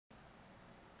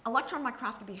Electron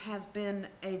microscopy has been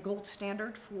a gold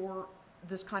standard for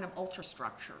this kind of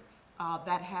ultrastructure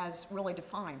that has really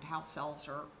defined how cells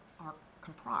are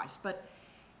comprised. But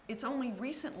it's only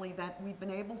recently that we've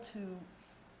been able to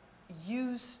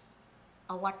use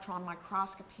electron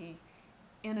microscopy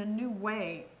in a new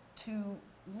way to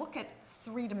look at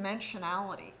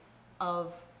three-dimensionality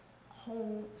of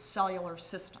whole cellular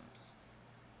systems.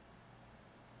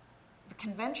 The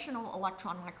conventional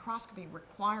electron microscopy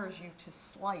requires you to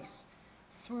slice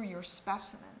through your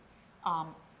specimen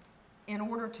in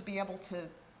order to be able to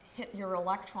hit your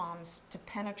electrons to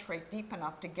penetrate deep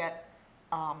enough to get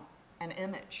an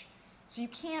image. So you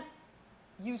can't,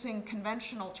 using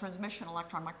conventional transmission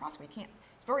electron microscopy,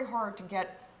 it's very hard to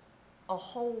get a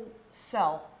whole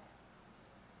cell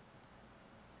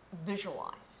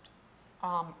visualized.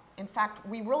 In fact,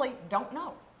 we really don't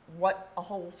know what a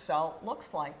whole cell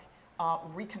looks like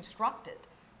reconstructed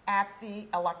at the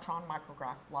electron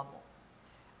micrograph level.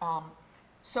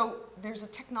 So there's a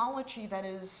technology that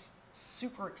is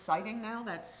super exciting now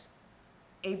that's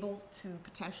able to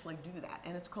potentially do that,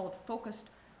 and it's called focused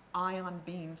ion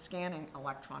beam scanning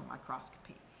electron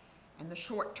microscopy. And the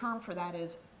short term for that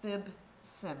is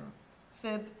FIB-SEM.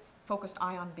 FIB, focused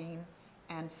ion beam,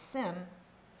 and SEM,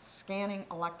 scanning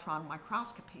electron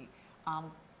microscopy.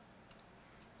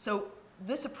 So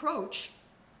this approach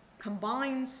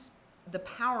combines the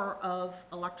power of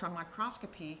electron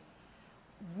microscopy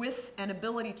with an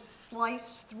ability to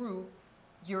slice through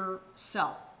your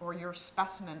cell or your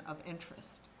specimen of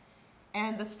interest.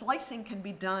 And the slicing can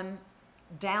be done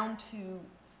down to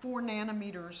 4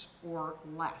 nanometers or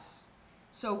less.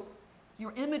 So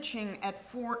you're imaging at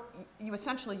you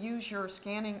essentially use your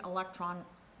scanning electron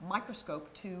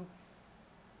microscope to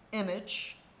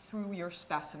image through your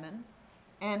specimen,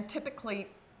 and typically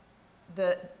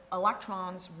the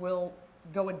electrons will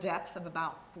go a depth of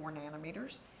about 4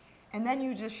 nanometers, and then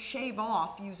you just shave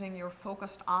off using your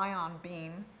focused ion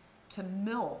beam to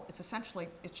mill. It's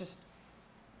just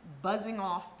buzzing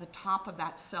off the top of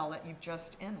that cell that you've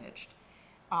just imaged.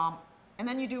 And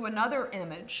then you do another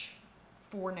image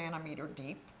 4 nanometer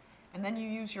deep, and then you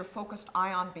use your focused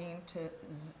ion beam to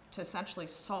essentially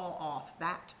saw off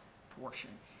that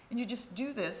portion. And you just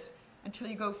do this until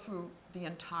you go through the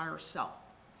entire cell.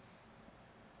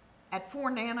 At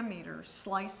 4 nanometers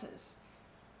slices,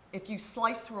 if you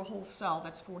slice through a whole cell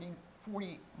that's 40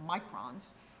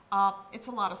 microns, it's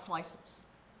a lot of slices.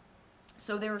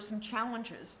 So there are some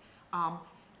challenges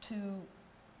to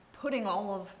putting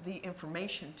all of the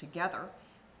information together.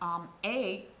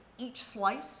 Each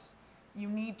slice, you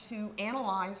need to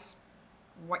analyze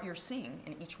what you're seeing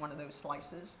in each one of those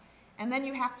slices, and then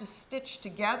you have to stitch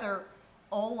together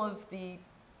all of the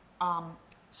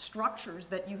structures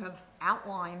that you have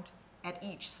outlined at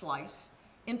each slice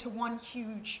into one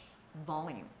huge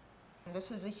volume. And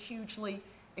this is a hugely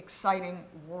exciting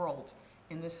world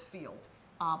in this field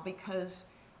because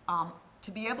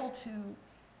to be able to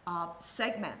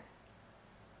segment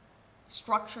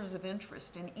structures of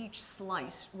interest in each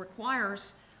slice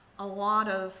requires a lot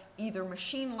of either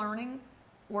machine learning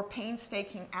or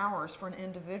painstaking hours for an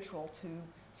individual to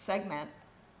segment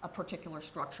a particular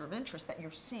structure of interest that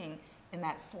you're seeing in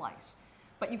that slice.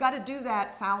 But you got to do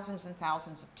that thousands and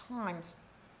thousands of times,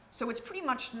 so it's pretty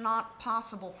much not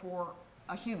possible for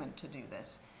a human to do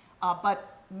this.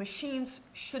 But machines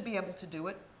should be able to do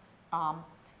it.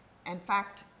 In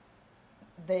fact,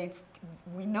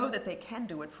 we know that they can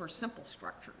do it for simple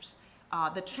structures.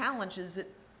 The challenge is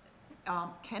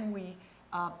can we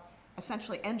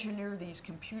essentially engineer these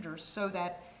computers so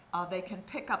that they can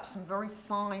pick up some very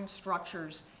fine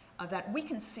structures that we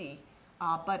can see,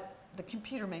 but the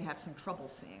computer may have some trouble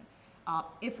seeing.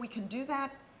 If we can do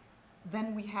that,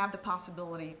 then we have the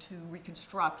possibility to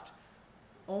reconstruct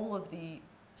all of the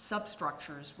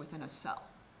substructures within a cell.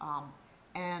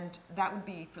 And that would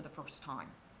be for the first time.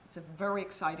 It's a very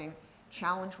exciting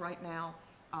challenge right now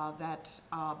that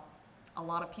a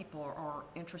lot of people are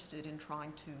interested in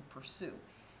trying to pursue.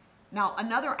 Now,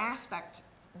 another aspect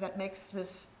that makes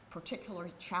this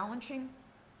particularly challenging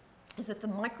is that the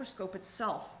microscope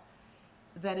itself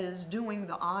that is doing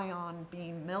the ion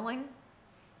beam milling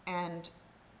and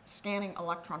scanning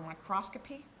electron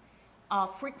microscopy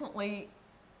frequently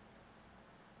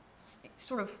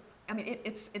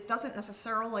it doesn't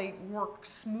necessarily work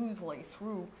smoothly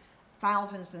through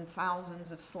thousands and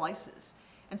thousands of slices.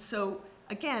 And so,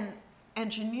 again,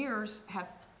 engineers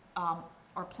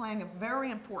are playing a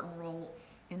very important role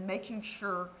in making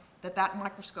sure that that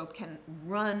microscope can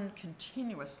run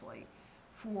continuously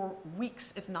for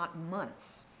weeks, if not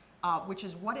months, which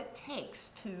is what it takes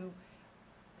to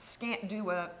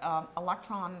do a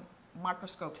electron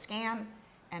microscope scan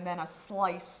and then a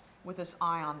slice with this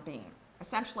ion beam.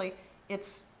 Essentially,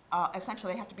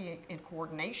 essentially they have to be in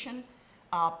coordination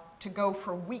to go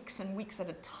for weeks and weeks at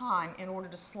a time in order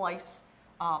to slice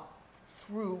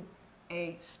through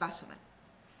a specimen.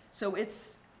 So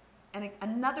it's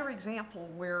another example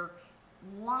where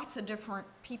lots of different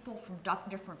people from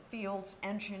different fields,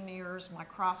 engineers,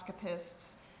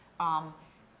 microscopists,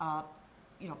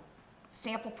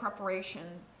 sample preparation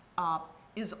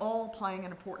is all playing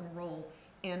an important role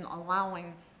in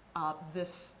allowing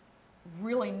this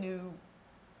really new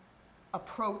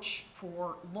approach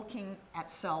for looking at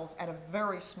cells at a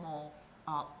very small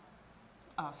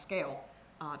scale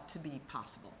to be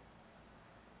possible.